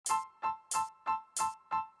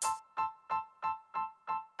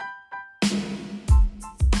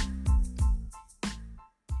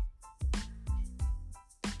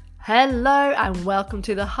Hello and welcome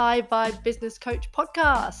to the High Vibe Business Coach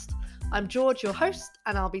podcast. I'm George, your host,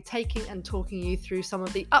 and I'll be taking and talking you through some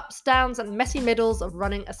of the ups, downs, and messy middles of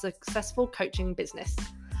running a successful coaching business.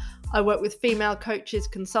 I work with female coaches,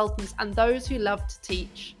 consultants, and those who love to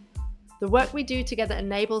teach. The work we do together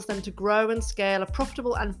enables them to grow and scale a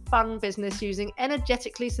profitable and fun business using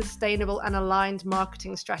energetically sustainable and aligned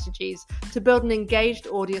marketing strategies to build an engaged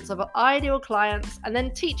audience of ideal clients and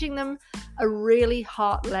then teaching them a really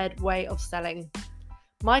heart-led way of selling.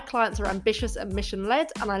 My clients are ambitious and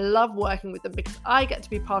mission-led, and I love working with them because I get to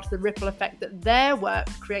be part of the ripple effect that their work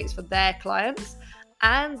creates for their clients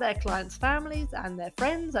and their clients' families and their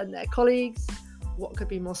friends and their colleagues. What could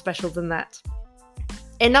be more special than that?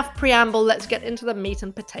 Enough preamble, let's get into the meat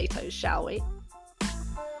and potatoes, shall we?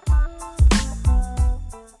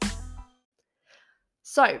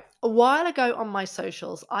 So, a while ago on my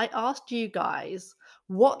socials, I asked you guys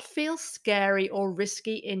what feels scary or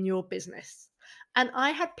risky in your business. And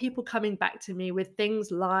I had people coming back to me with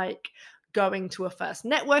things like going to a first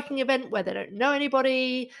networking event where they don't know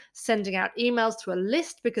anybody, sending out emails to a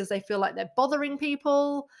list because they feel like they're bothering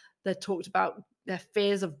people. They talked about their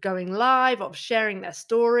fears of going live, of sharing their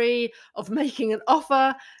story, of making an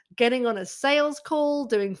offer, getting on a sales call,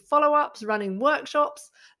 doing follow-ups, running workshops,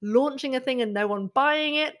 launching a thing and no one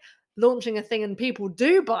buying it, launching a thing and people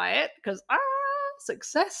do buy it because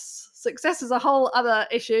success is a whole other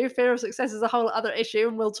issue. Fear of success is a whole other issue,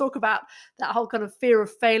 and we'll talk about that whole kind of fear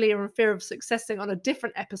of failure and fear of success thing on a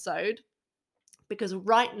different episode, because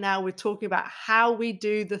right now we're talking about how we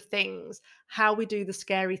do the things, how we do the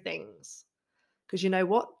scary things. Because you know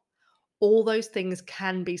what? All those things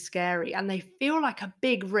can be scary and they feel like a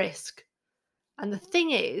big risk. And the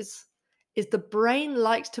thing is the brain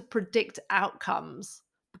likes to predict outcomes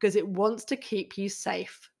because it wants to keep you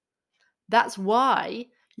safe. That's why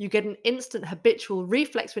you get an instant habitual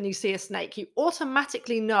reflex when you see a snake. You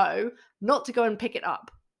automatically know not to go and pick it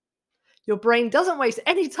up. Your brain doesn't waste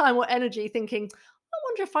any time or energy thinking, I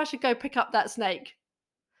wonder if I should go pick up that snake.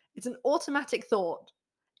 It's an automatic thought.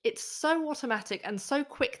 It's so automatic and so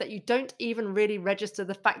quick that you don't even really register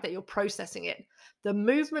the fact that you're processing it. The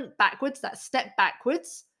movement backwards, that step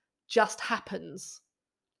backwards, just happens.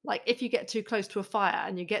 Like if you get too close to a fire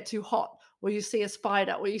and you get too hot, or you see a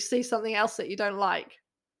spider, or you see something else that you don't like.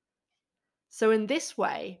 So in this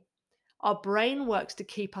way, our brain works to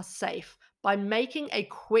keep us safe by making a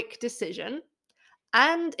quick decision,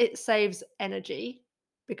 and it saves energy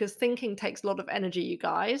because thinking takes a lot of energy, you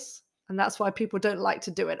guys. And that's why people don't like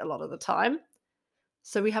to do it a lot of the time.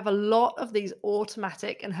 So we have a lot of these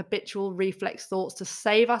automatic and habitual reflex thoughts to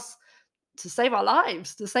save us, to save our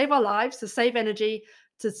lives, to save energy,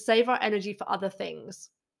 to save our energy for other things.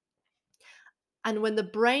 And when the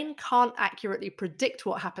brain can't accurately predict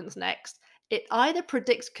what happens next, it either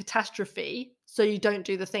predicts catastrophe, so you don't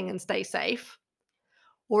do the thing and stay safe,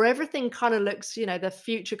 or everything kind of looks, the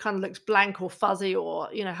future kind of looks blank or fuzzy, or,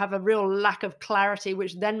 have a real lack of clarity,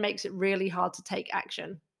 which then makes it really hard to take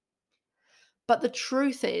action. But the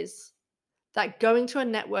truth is that going to a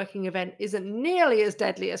networking event isn't nearly as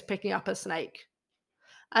deadly as picking up a snake.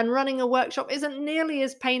 And running a workshop isn't nearly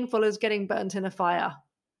as painful as getting burnt in a fire.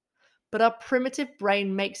 But our primitive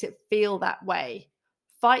brain makes it feel that way.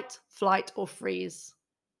 Fight, flight, or freeze.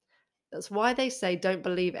 That's why they say don't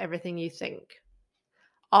believe everything you think.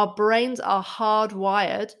 Our brains are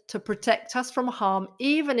hardwired to protect us from harm,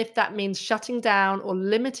 even if that means shutting down or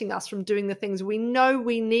limiting us from doing the things we know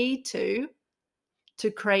we need to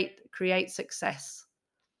create success.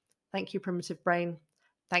 Thank you, primitive brain.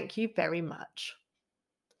 Thank you very much.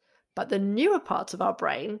 But the newer part of our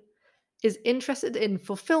brain is interested in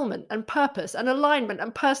fulfillment and purpose and alignment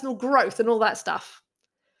and personal growth and all that stuff.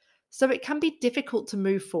 So it can be difficult to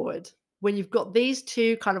move forward when you've got these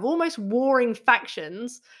two kind of almost warring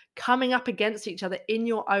factions coming up against each other in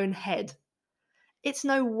your own head. It's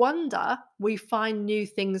no wonder we find new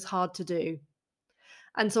things hard to do.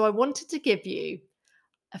 And so I wanted to give you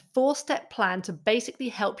a 4-step plan to basically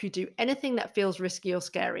help you do anything that feels risky or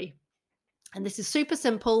scary. And this is super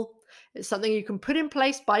simple. It's something you can put in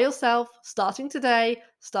place by yourself, starting today,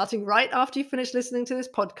 starting right after you finish listening to this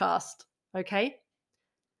podcast. Okay?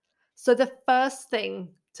 So the first thing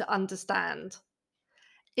to understand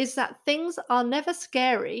is that things are never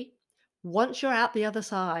scary once you're out the other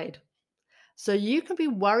side. So you can be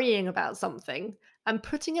worrying about something and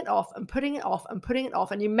putting it off and putting it off and putting it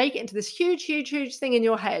off, and you make it into this huge, huge, huge thing in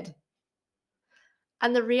your head.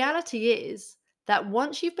 And the reality is that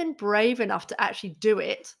once you've been brave enough to actually do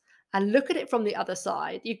it and look at it from the other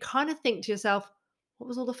side, you kind of think to yourself, what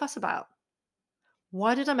was all the fuss about?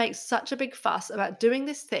 Why did I make such a big fuss about doing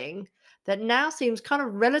this thing that now seems kind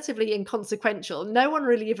of relatively inconsequential. No one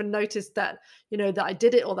really even noticed that, that I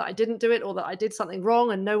did it or that I didn't do it or that I did something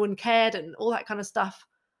wrong and no one cared and all that kind of stuff.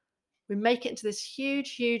 We make it into this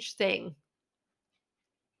huge, huge thing.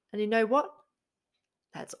 And you know what?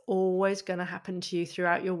 That's always going to happen to you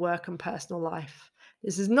throughout your work and personal life.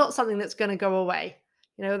 This is not something that's going to go away.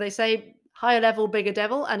 They say higher level, bigger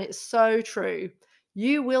devil, and it's so true.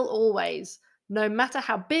 You will always, no matter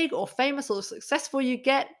how big or famous or successful you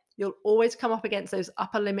get, you'll always come up against those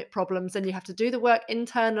upper limit problems, and you have to do the work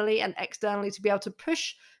internally and externally to be able to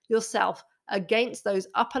push yourself against those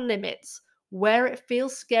upper limits where it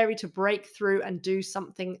feels scary to break through and do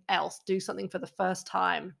something else, do something for the first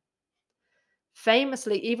time.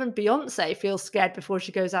 Famously, even Beyonce feels scared before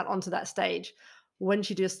she goes out onto that stage. When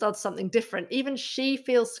she just does something different, even she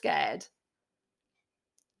feels scared.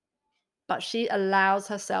 But she allows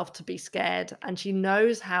herself to be scared and she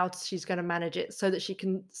knows how she's going to manage it so that she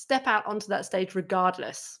can step out onto that stage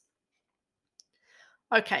regardless.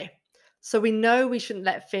 Okay, so we know we shouldn't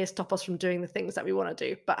let fear stop us from doing the things that we want to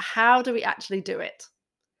do, but how do we actually do it?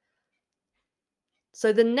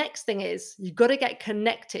 So the next thing is you've got to get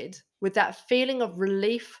connected with that feeling of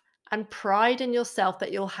relief and pride in yourself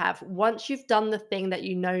that you'll have once you've done the thing that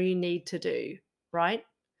you know you need to do, right?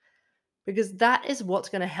 Because that is what's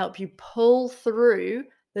going to help you pull through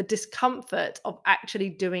the discomfort of actually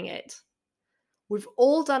doing it. We've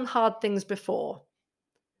all done hard things before.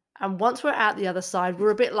 And once we're out the other side,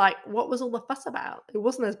 we're a bit like, what was all the fuss about? It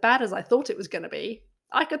wasn't as bad as I thought it was going to be.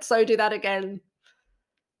 I could so do that again.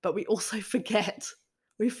 But we also forget.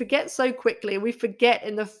 We forget so quickly. We forget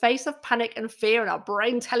in the face of panic and fear and our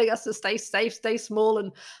brain telling us to stay safe, stay small,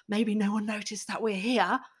 and maybe no one noticed that we're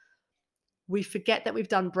here. We forget that we've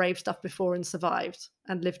done brave stuff before and survived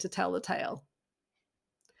and lived to tell the tale.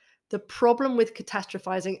 The problem with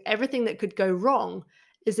catastrophizing everything that could go wrong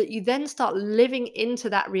is that you then start living into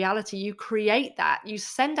that reality. You create that. You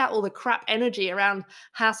send out all the crap energy around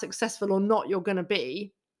how successful or not you're going to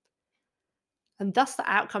be. And thus the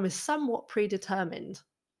outcome is somewhat predetermined.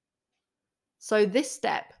 So this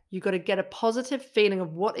step, you've got to get a positive feeling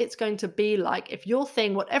of what it's going to be like if your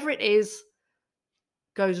thing, whatever it is,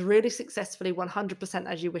 goes really successfully 100%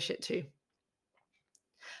 as you wish it to.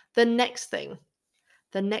 The next thing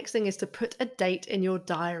is to put a date in your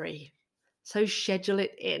diary. So schedule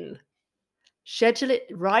it in. Schedule it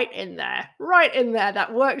right in there.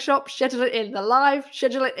 That workshop, schedule it in. The live,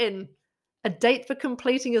 schedule it in. A date for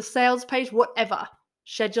completing your sales page, whatever.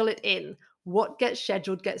 Schedule it in. What gets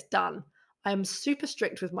scheduled gets done. I am super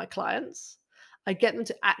strict with my clients. I get them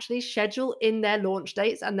to actually schedule in their launch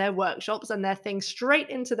dates and their workshops and their things straight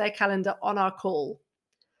into their calendar on our call.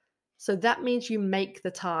 So that means you make the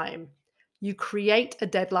time. You create a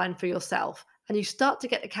deadline for yourself and you start to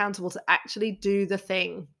get accountable to actually do the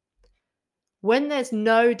thing. When there's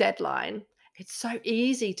no deadline, it's so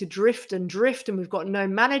easy to drift and we've got no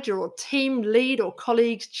manager or team lead or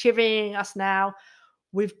colleagues chivying us now.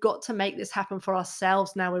 We've got to make this happen for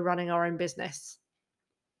ourselves now we're running our own business.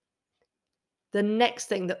 The next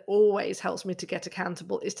thing that always helps me to get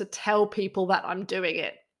accountable is to tell people that I'm doing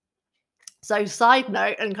it. So side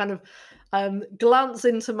note and kind of glance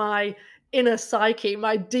into my inner psyche,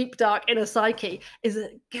 my deep, dark inner psyche, is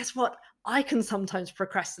that guess what? I can sometimes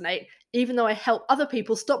procrastinate, even though I help other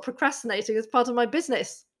people stop procrastinating as part of my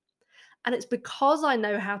business. And it's because I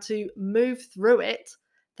know how to move through it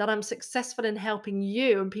that I'm successful in helping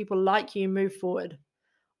you and people like you move forward.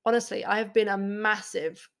 Honestly, I have been a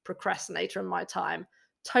massive procrastinator in my time.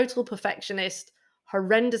 Total perfectionist,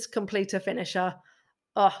 horrendous completer finisher.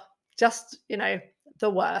 Oh, just, the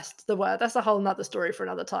worst. That's a whole nother story for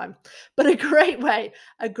another time. But a great way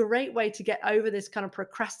to get over this kind of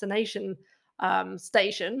procrastination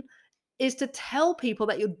station is to tell people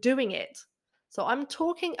that you're doing it. So I'm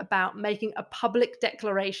talking about making a public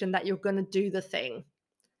declaration that you're going to do the thing.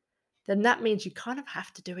 Then that means you kind of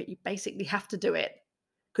have to do it. You basically have to do it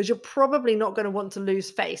because you're probably not going to want to lose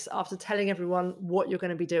face after telling everyone what you're going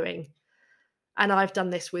to be doing. And I've done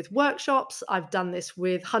this with workshops. I've done this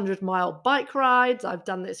with 100-mile bike rides. I've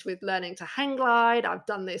done this with learning to hang glide. I've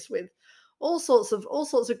done this with all sorts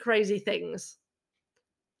of crazy things.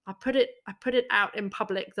 I put it out in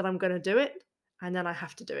public that I'm going to do it, and then I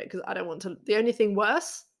have to do it because I don't want to. The only thing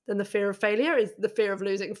worse than the fear of failure is the fear of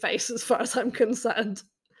losing face, as far as I'm concerned.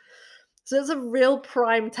 So it's a real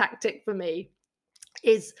prime tactic for me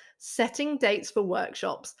is setting dates for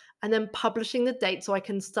workshops and then publishing the date so I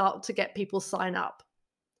can start to get people sign up.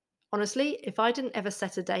 Honestly, if I didn't ever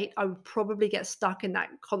set a date, I would probably get stuck in that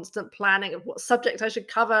constant planning of what subject I should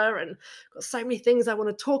cover and got so many things I want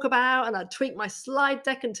to talk about. And I'd tweak my slide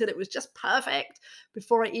deck until it was just perfect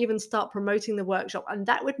before I even start promoting the workshop. And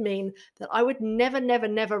that would mean that I would never, never,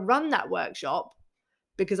 never run that workshop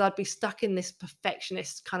because I'd be stuck in this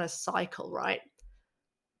perfectionist kind of cycle, right?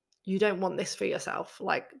 You don't want this for yourself.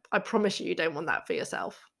 Like, I promise you, you don't want that for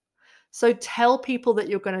yourself. So tell people that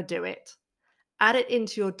you're going to do it. Add it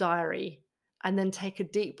into your diary and then take a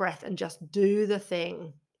deep breath and just do the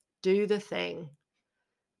thing. Do the thing.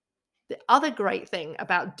 The other great thing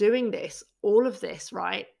about doing this, all of this,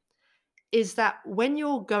 right, is that when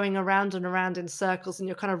you're going around and around in circles and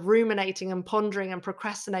you're kind of ruminating and pondering and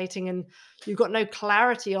procrastinating and you've got no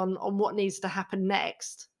clarity on what needs to happen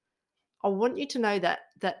next, I want you to know that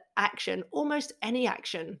action, almost any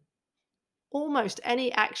action,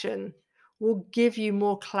 will give you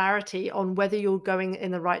more clarity on whether you're going in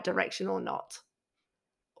the right direction or not.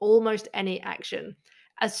 Almost any action.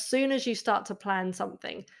 As soon as you start to plan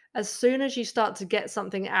something, as soon as you start to get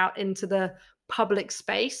something out into the public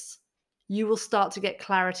space, you will start to get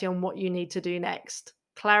clarity on what you need to do next.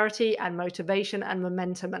 Clarity and motivation and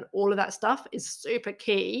momentum and all of that stuff is super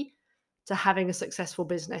key to having a successful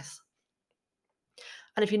business.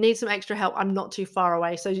 And if you need some extra help, I'm not too far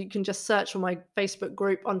away. So you can just search for my Facebook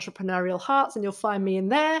group, Entrepreneurial Hearts, and you'll find me in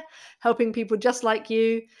there, helping people just like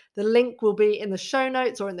you. The link will be in the show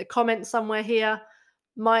notes or in the comments somewhere here.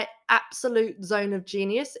 My absolute zone of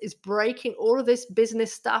genius is breaking all of this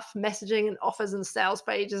business stuff, messaging and offers and sales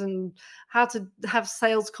pages and how to have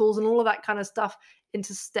sales calls and all of that kind of stuff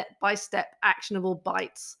into step-by-step actionable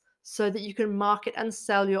bites so that you can market and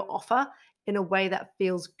sell your offer in a way that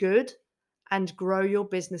feels good and grow your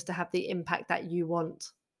business to have the impact that you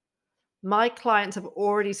want. My clients have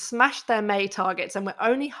already smashed their May targets and we're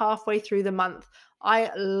only halfway through the month.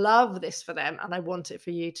 I love this for them and I want it for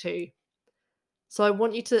you too. So I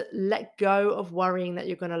want you to let go of worrying that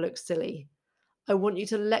you're going to look silly. I want you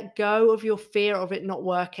to let go of your fear of it not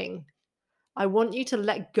working. I want you to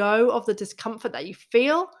let go of the discomfort that you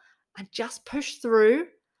feel and just push through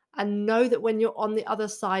and know that when you're on the other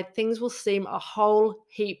side, things will seem a whole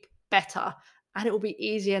heap better and it will be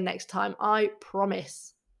easier next time. I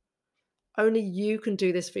promise. Only you can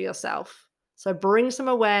do this for yourself. So bring some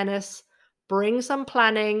awareness, bring some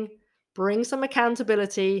planning, bring some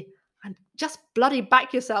accountability, and just bloody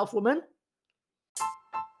back yourself, woman.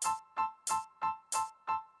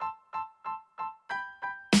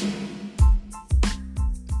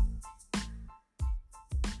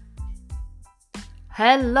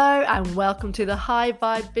 Hello and welcome to the High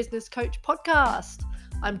Vibe Business Coach podcast.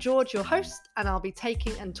 I'm George, your host, and I'll be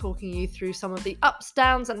taking and talking you through some of the ups,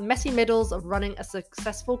 downs, and messy middles of running a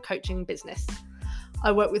successful coaching business.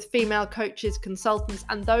 I work with female coaches, consultants,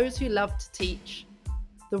 and those who love to teach.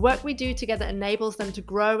 The work we do together enables them to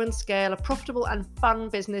grow and scale a profitable and fun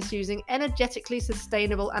business using energetically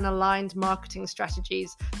sustainable and aligned marketing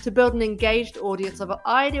strategies to build an engaged audience of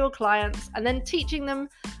ideal clients and then teaching them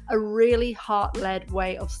a really heart-led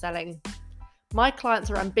way of selling. My clients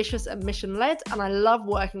are ambitious and mission-led, and I love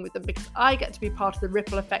working with them because I get to be part of the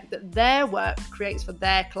ripple effect that their work creates for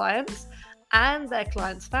their clients and their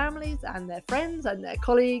clients' families and their friends and their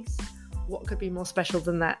colleagues. What could be more special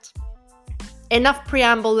than that? Enough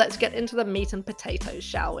preamble, let's get into the meat and potatoes,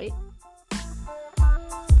 shall we?